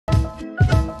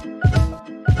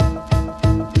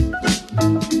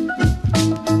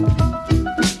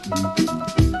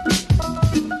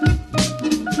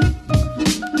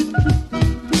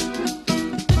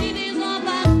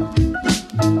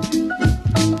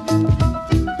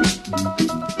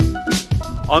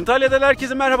Antalya'dan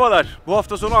herkese merhabalar. Bu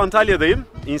hafta sonu Antalya'dayım.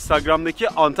 Instagram'daki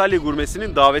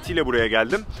AntalyaGurmesi'nin davetiyle buraya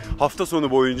geldim. Hafta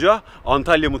sonu boyunca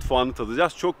Antalya mutfağını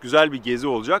tadacağız. Çok güzel bir gezi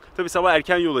olacak. Tabii sabah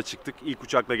erken yola çıktık. İlk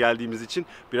uçakla geldiğimiz için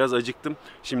biraz acıktım.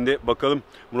 Şimdi bakalım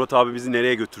Murat abi bizi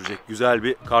nereye götürecek? Güzel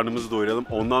bir karnımızı doyuralım.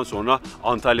 Ondan sonra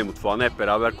Antalya mutfağını hep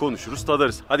beraber konuşuruz,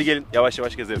 tadarız. Hadi gelin yavaş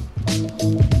yavaş gezelim.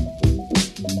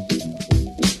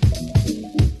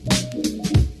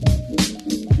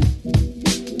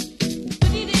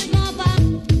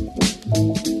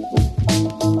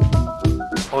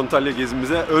 Antalya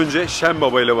gezimize önce Şen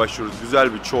Baba ile başlıyoruz.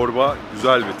 Güzel bir çorba,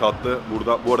 güzel bir tatlı.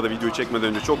 Bu arada videoyu çekmeden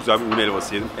önce çok güzel bir un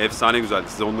helvası yedim. Efsane güzeldi,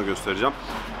 size onu da göstereceğim.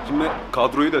 Şimdi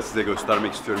kadroyu da size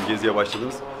göstermek istiyorum geziye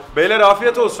başladınız. Beyler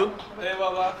afiyet olsun.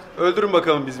 Eyvallah. Öldürün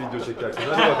bakalım biz video çekerken.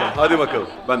 Hadi bakalım. Hadi bakalım.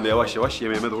 Ben de yavaş yavaş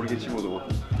yemeğime doğru geçeyim o zaman.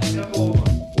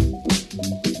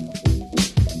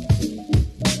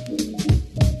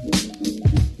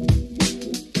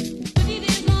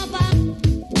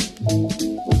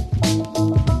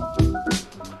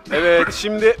 Evet,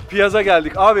 şimdi piyaza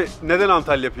geldik. Abi neden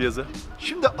Antalya piyazı?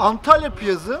 Şimdi Antalya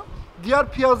piyazı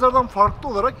diğer piyazlardan farklı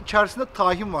olarak içerisinde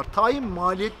tahin var. Tahin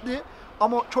maliyetli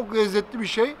ama çok lezzetli bir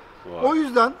şey. Vay. O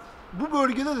yüzden bu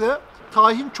bölgede de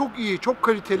tahin çok iyi, çok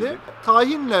kaliteli.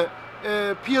 Tahinle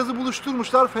piyazı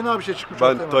buluşturmuşlar, fena bir şey çıkmış.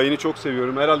 Ben tahini çok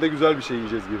seviyorum. Herhalde güzel bir şey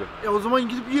yiyeceğiz gibi. O zaman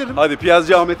gidip yiyelim. Hadi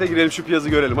piyazcı Ahmet'e girelim, şu piyazı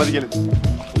görelim. Hadi gelin.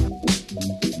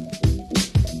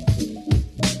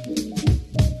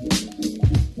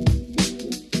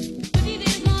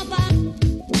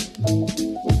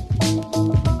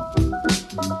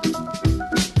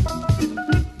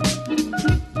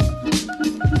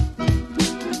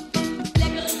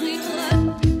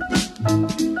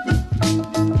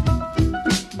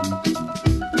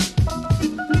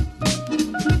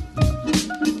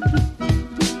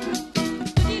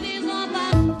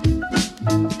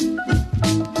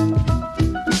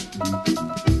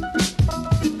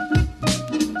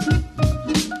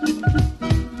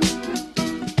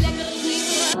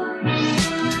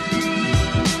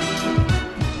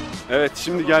 Evet,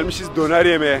 şimdi gelmişiz döner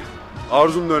yemeye.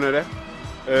 Arzum dönere.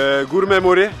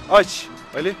 Gurmemory aç.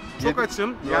 Ali? Çok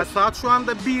açım. Yani saat şu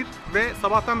anda 1 ve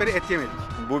sabahtan beri et yemedik.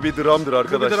 Bu bir dramdır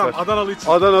arkadaşlar. Bu bir dram. Adanalı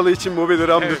için. Adanalı için bu bir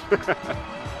dramdır. Evet.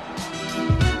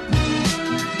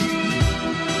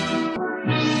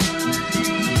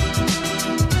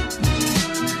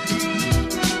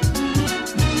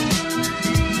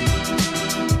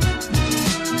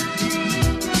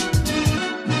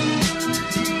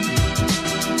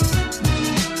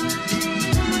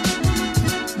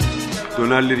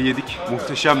 Dönerleri yedik.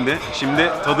 Muhteşemdi.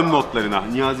 Şimdi tadım notlarına.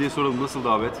 Niyazi'ye soralım, nasıl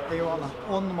davet? Eyvallah.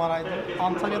 10 numaraydı.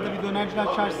 Antalya'da bir dönerciler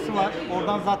çarşısı var.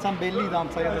 Oradan zaten belliydi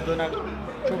Antalya'da döner.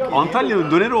 Çok iyi.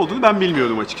 Antalya'nın döneri olduğunu ben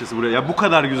bilmiyordum açıkçası buraya. Ya bu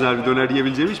kadar güzel bir döner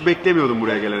yiyebileceğimi hiç beklemiyordum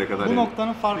buraya gelene kadar. Bu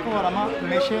noktanın farkı var ama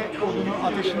meşe odunu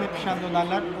ateşinde pişen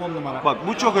dönerler 10 numara. Bak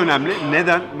bu çok önemli.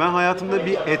 Neden? Ben hayatımda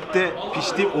bir ette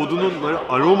piştiği odunun böyle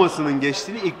aromasının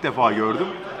geçtiğini ilk defa gördüm.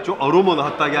 Çok aromalı,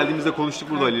 hatta geldiğimizde konuştuk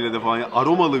burada Ali ile de falan.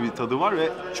 Aromalı bir tadı var ve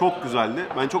çok güzeldi.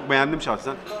 Ben çok beğendim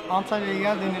şahsen. Antalya'ya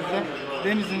geldiğinizde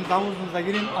denizinize, havuzunuza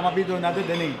girin ama bir dönerde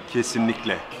deneyin.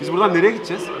 Kesinlikle. Biz buradan nereye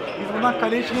gideceğiz? Biz buradan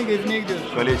kale içine gezmeye gidiyoruz.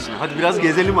 Kale içine. Hadi biraz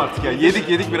gezelim artık ya.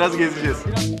 Yedik biraz gezeceğiz.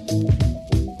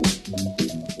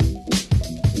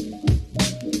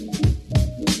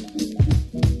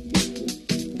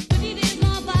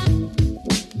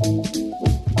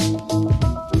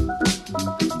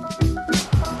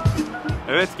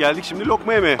 Evet, geldik şimdi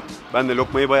lokma yemeye. Ben de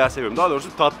lokmayı bayağı seviyorum. Daha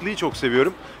doğrusu tatlıyı çok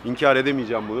seviyorum. İnkar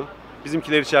edemeyeceğim bunu.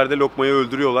 Bizimkiler içeride lokmayı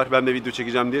öldürüyorlar. Ben de video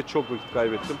çekeceğim diye çok vakit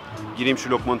kaybettim. Gireyim şu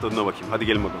lokmanın tadına bakayım. Hadi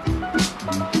gelin bakalım.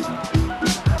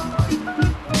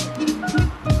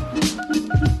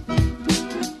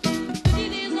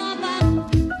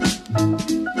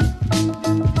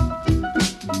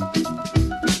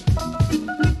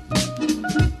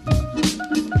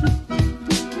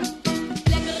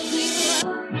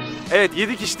 Evet,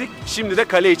 yedik içtik. Şimdi de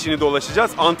kale içini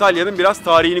dolaşacağız. Antalya'nın biraz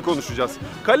tarihini konuşacağız.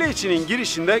 Kale içinin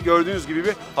girişinde gördüğünüz gibi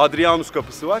bir Hadrianus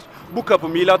kapısı var. Bu kapı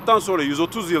milattan sonra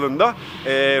 130 yılında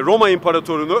Roma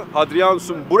İmparatorunu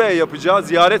Hadrianus'un buraya yapacağı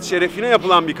ziyaret şerefine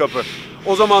yapılan bir kapı.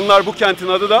 O zamanlar bu kentin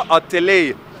adı da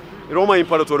Attelei. Roma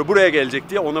İmparatoru buraya gelecek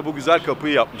diye ona bu güzel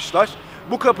kapıyı yapmışlar.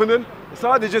 Bu kapının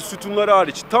sadece sütunları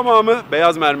hariç tamamı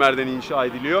beyaz mermerden inşa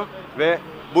ediliyor ve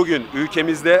bugün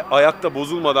ülkemizde ayakta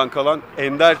bozulmadan kalan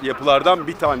ender yapılardan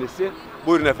bir tanesi.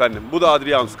 Buyurun efendim, bu da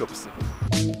Hadrianus kapısı.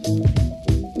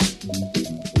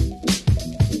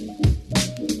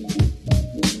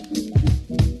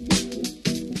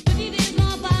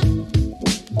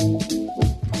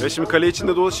 Ve Şimdi kale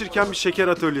içinde dolaşırken bir şeker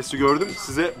atölyesi gördüm.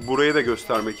 Size burayı da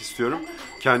göstermek istiyorum.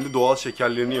 Kendi doğal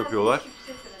şekerlerini yapıyorlar.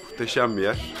 Muhteşem bir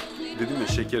yer. Dedim ya,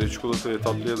 şekere, çikolataya,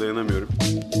 tatlıya dayanamıyorum.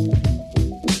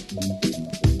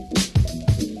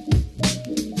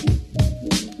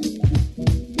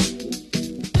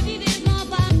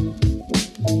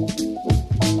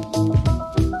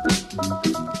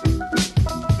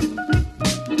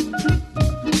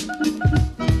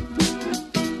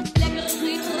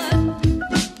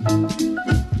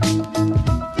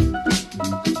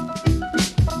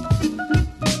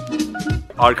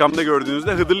 Arkamda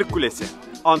gördüğünüzde Hıdırlık Kulesi.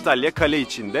 Antalya kale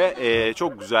içinde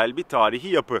çok güzel bir tarihi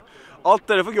yapı. Alt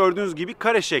tarafı gördüğünüz gibi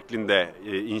kare şeklinde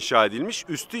inşa edilmiş.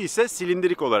 Üstü ise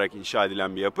silindirik olarak inşa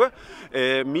edilen bir yapı.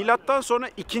 Milattan sonra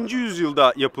 2.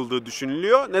 yüzyılda yapıldığı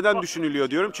düşünülüyor. Neden düşünülüyor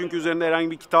diyorum? Çünkü üzerinde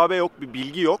herhangi bir kitabe yok, bir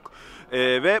bilgi yok.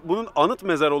 Ve bunun anıt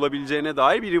mezar olabileceğine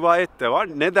dair bir rivayet de var.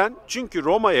 Neden? Çünkü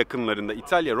Roma yakınlarında,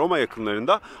 İtalya Roma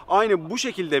yakınlarında aynı bu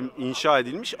şekilde inşa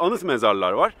edilmiş anıt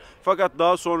mezarlar var. Fakat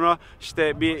daha sonra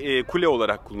işte bir kule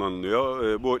olarak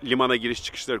kullanılıyor. Bu limana giriş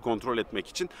çıkışları kontrol etmek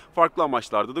için farklı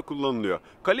amaçlarda da kullanılıyor.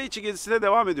 Kale içi gezisine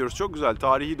devam ediyoruz. Çok güzel,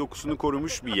 tarihi dokusunu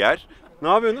korumuş bir yer. Ne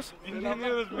yapıyorsunuz?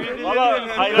 Dinleniyoruz.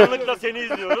 Valla hayranlıkla seni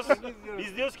izliyoruz.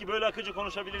 Biz diyoruz ki böyle akıcı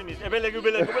konuşabilir miyiz? Ebele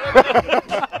gübele.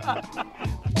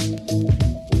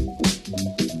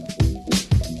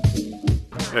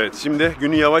 Evet, şimdi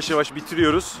günü yavaş yavaş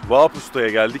bitiriyoruz. Vahap Usta'ya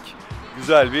geldik.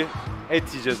 Güzel bir et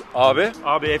yiyeceğiz abi.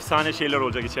 Abi efsane şeyler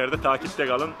olacak içeride. Takipte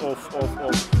kalın. Of of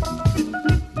of.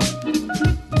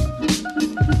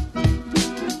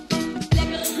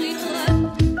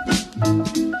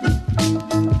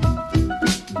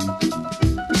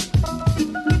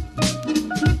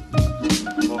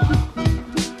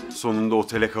 Sonunda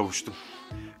otele kavuştum.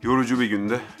 Yorucu bir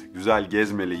günde, güzel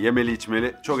gezmeli, yemeli,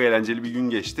 içmeli, çok eğlenceli bir gün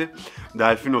geçti.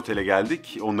 Delfin Otel'e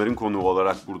geldik. Onların konuğu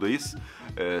olarak buradayız.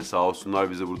 Sağ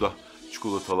olsunlar bize burada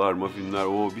çikolatalar,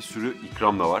 muffinler, bir sürü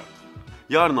ikram da var.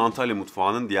 Yarın Antalya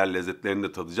mutfağının diğer lezzetlerini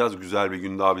de tadacağız. Güzel bir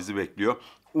gün daha bizi bekliyor.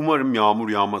 Umarım yağmur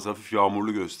yağmaz, hafif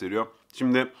yağmurlu gösteriyor.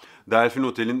 Şimdi Delfin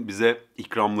Otel'in bize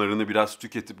ikramlarını biraz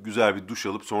tüketip güzel bir duş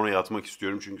alıp sonra yatmak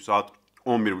istiyorum. Çünkü saat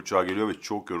 11.30'a geliyor ve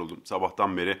çok yoruldum.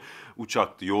 Sabahtan beri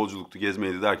uçaktı, yolculuktu,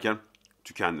 gezmeydi derken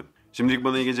tükendim. Şimdilik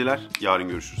bana iyi geceler, yarın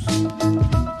görüşürüz.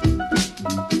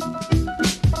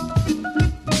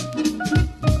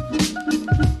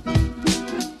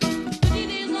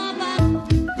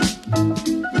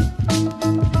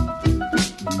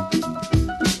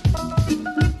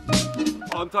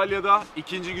 Antalya'da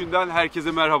ikinci günden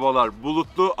herkese merhabalar.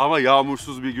 Bulutlu ama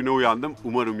yağmursuz bir güne uyandım.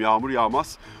 Umarım yağmur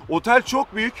yağmaz. Otel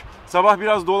çok büyük. Sabah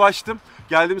biraz dolaştım.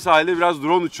 Geldim sahilde biraz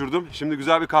drone uçurdum. Şimdi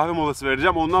güzel bir kahve molası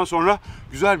vereceğim. Ondan sonra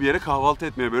güzel bir yere kahvaltı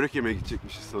etmeye, börek yemeye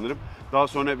gidecekmişiz sanırım. Daha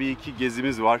sonra bir iki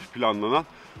gezimiz var planlanan.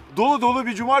 Dolu dolu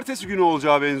bir cumartesi günü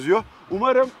olacağı benziyor.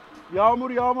 Umarım yağmur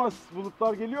yağmaz.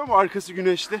 Bulutlar geliyor mu? Arkası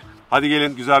güneşli. Hadi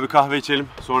gelin güzel bir kahve içelim.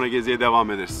 Sonra geziye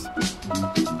devam ederiz.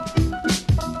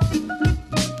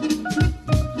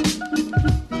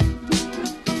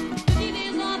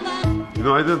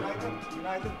 Günaydın.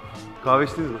 Günaydın. Kahve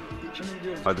içtiniz mi? Şimdi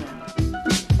gidiyoruz. Hadi.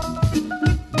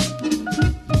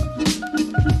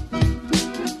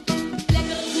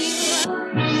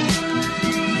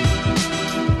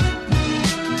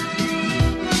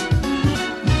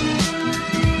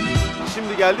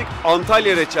 Şimdi geldik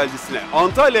Antalya reçelcisine.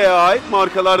 Antalya'ya ait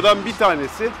markalardan bir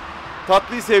tanesi.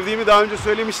 Tatlıyı sevdiğimi daha önce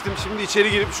söylemiştim. Şimdi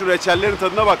içeri girip şu reçellerin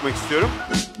tadına bakmak istiyorum.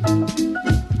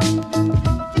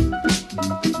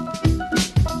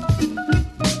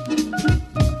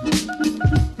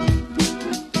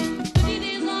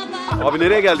 Abi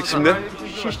nereye geldik şimdi?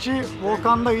 Şişçi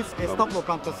Volkan'dayız. Esnaf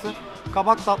lokantası.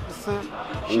 Kabak tatlısı,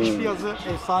 şiş piyazı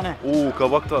efsane.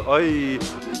 Kabak da ay.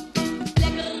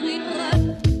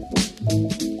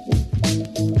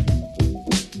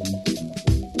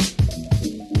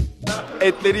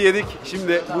 Etleri yedik.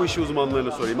 Şimdi bu işi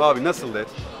uzmanlarına sorayım. Abi nasıl et?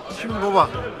 Şimdi baba,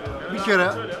 bir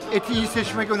kere eti iyi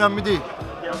seçmek önemli değil.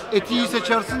 Eti iyi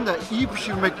seçersin de iyi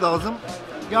pişirmek lazım.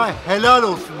 Yani helal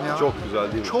olsun ya. Çok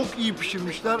güzel değil mi? Çok iyi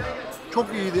pişirmişler.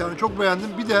 Çok iyiydi yani, çok beğendim.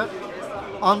 Bir de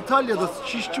Antalya'da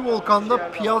Şişçi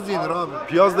Volkan'da piyaz yenir abi.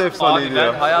 Piyaz da efsaneydi Abi ben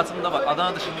ya. hayatımda bak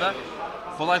Adana dışında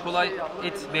kolay kolay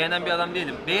et beğenen bir adam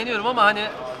değilim. Beğeniyorum ama hani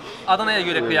Adana'ya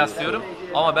göre kıyaslıyorum.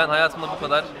 Ama ben hayatımda bu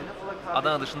kadar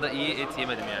Adana dışında iyi et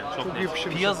yemedim yani. Çok iyi net.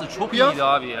 pişirmiş. Piyazı çok Piyaz- iyiydi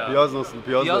abi ya. Piyaz nasıl?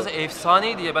 Piyazı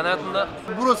efsaneydi ya. Ben hayatımda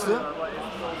Burası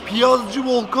piyazcı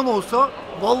Volkan olsa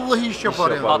vallahi iş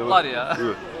yapar ya. patlar ya.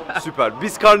 Evet. Süper.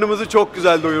 Biz karnımızı çok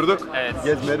güzel doyurduk. Evet.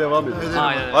 Gezmeye devam edelim. Edelim.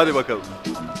 Aynen öyle. Hadi bakalım.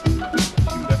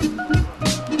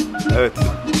 Evet.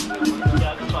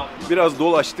 biraz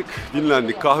dolaştık,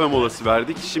 dinlendik, kahve molası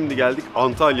verdik. Şimdi geldik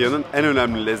Antalya'nın en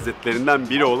önemli lezzetlerinden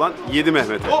biri olan Yedi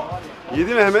Mehmet'e.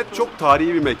 Yedi Mehmet çok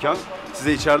tarihi bir mekan.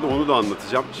 Size içeride onu da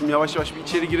anlatacağım. Şimdi yavaş yavaş bir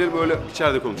içeri girelim, öyle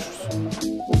içeride konuşuruz.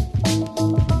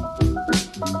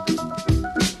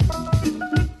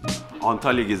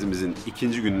 Antalya gezimizin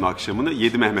ikinci günün akşamını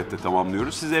Yedi Mehmet'te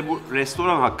tamamlıyoruz. Size bu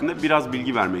restoran hakkında biraz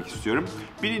bilgi vermek istiyorum.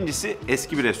 Birincisi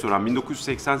eski bir restoran.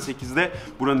 1988'de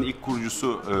buranın ilk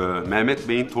kurucusu Mehmet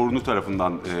Bey'in torunu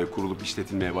tarafından kurulup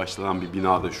işletilmeye başlanan bir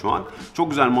binada şu an. Çok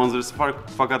güzel manzarası var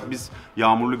fakat biz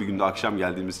yağmurlu bir günde akşam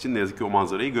geldiğimiz için ne yazık ki o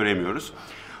manzarayı göremiyoruz.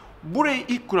 Burayı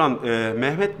ilk kuran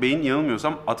Mehmet Bey'in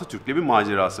yanılmıyorsam Atatürk'le bir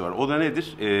macerası var. O da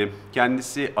nedir?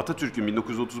 Kendisi Atatürk'ün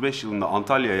 1935 yılında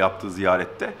Antalya'ya yaptığı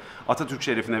ziyarette Atatürk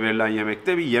şerefine verilen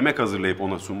yemekte bir yemek hazırlayıp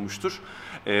ona sunmuştur.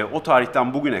 O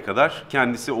tarihten bugüne kadar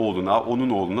kendisi oğluna, onun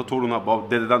oğluna,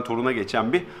 toruna, dededen toruna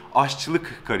geçen bir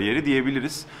aşçılık kariyeri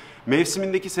diyebiliriz.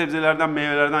 Mevsimindeki sebzelerden,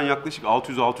 meyvelerden yaklaşık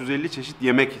 600-650 çeşit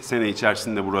yemek sene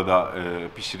içerisinde burada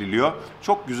pişiriliyor.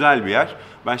 Çok güzel bir yer.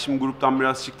 Ben şimdi gruptan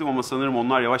biraz çıktım ama sanırım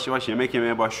onlar yavaş yavaş yemek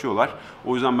yemeye başlıyorlar.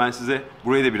 O yüzden ben size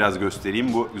burayı da biraz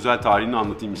göstereyim. Bu güzel tarihini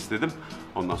anlatayım istedim.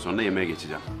 Ondan sonra da yemeğe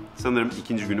geçeceğim. Sanırım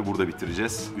ikinci günü burada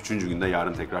bitireceğiz. Üçüncü günde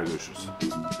yarın tekrar görüşürüz.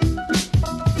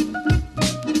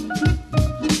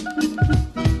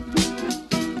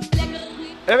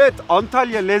 Evet,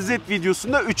 Antalya lezzet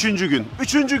videosunda 3. gün.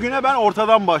 3. güne ben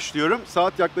ortadan başlıyorum.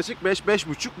 Saat yaklaşık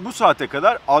 5-5.30. Bu saate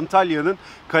kadar Antalya'nın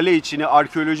kale içini,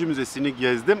 arkeoloji müzesini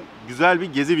gezdim. Güzel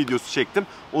bir gezi videosu çektim.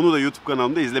 Onu da YouTube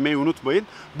kanalımda izlemeyi unutmayın.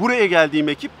 Buraya geldiğim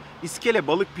ekip İskele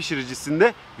balık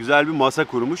pişiricisinde güzel bir masa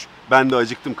kurmuş. Ben de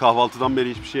acıktım. Kahvaltıdan beri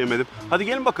hiçbir şey yemedim. Hadi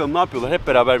gelin bakalım ne yapıyorlar. Hep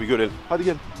beraber bir görelim. Hadi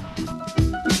gelin.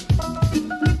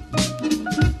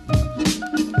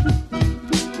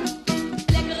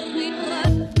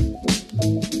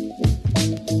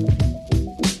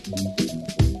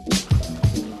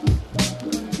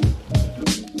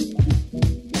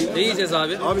 Ne yiyeceğiz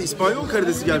abi? Abi İspanyol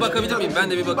karidesi gelmiş. Bir bakabilir miyim?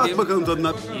 Ben de bir bakayım. Bak bakalım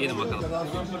tadına. Yiyelim bakalım.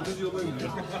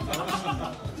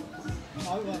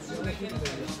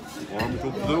 Abi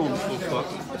çok güzel olmuş soslar.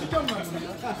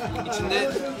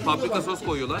 İçinde paprika sos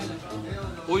koyuyorlar.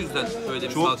 O yüzden öyle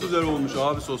bir Çok salça. güzel olmuş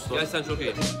abi soslar. Gerçekten çok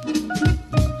iyi.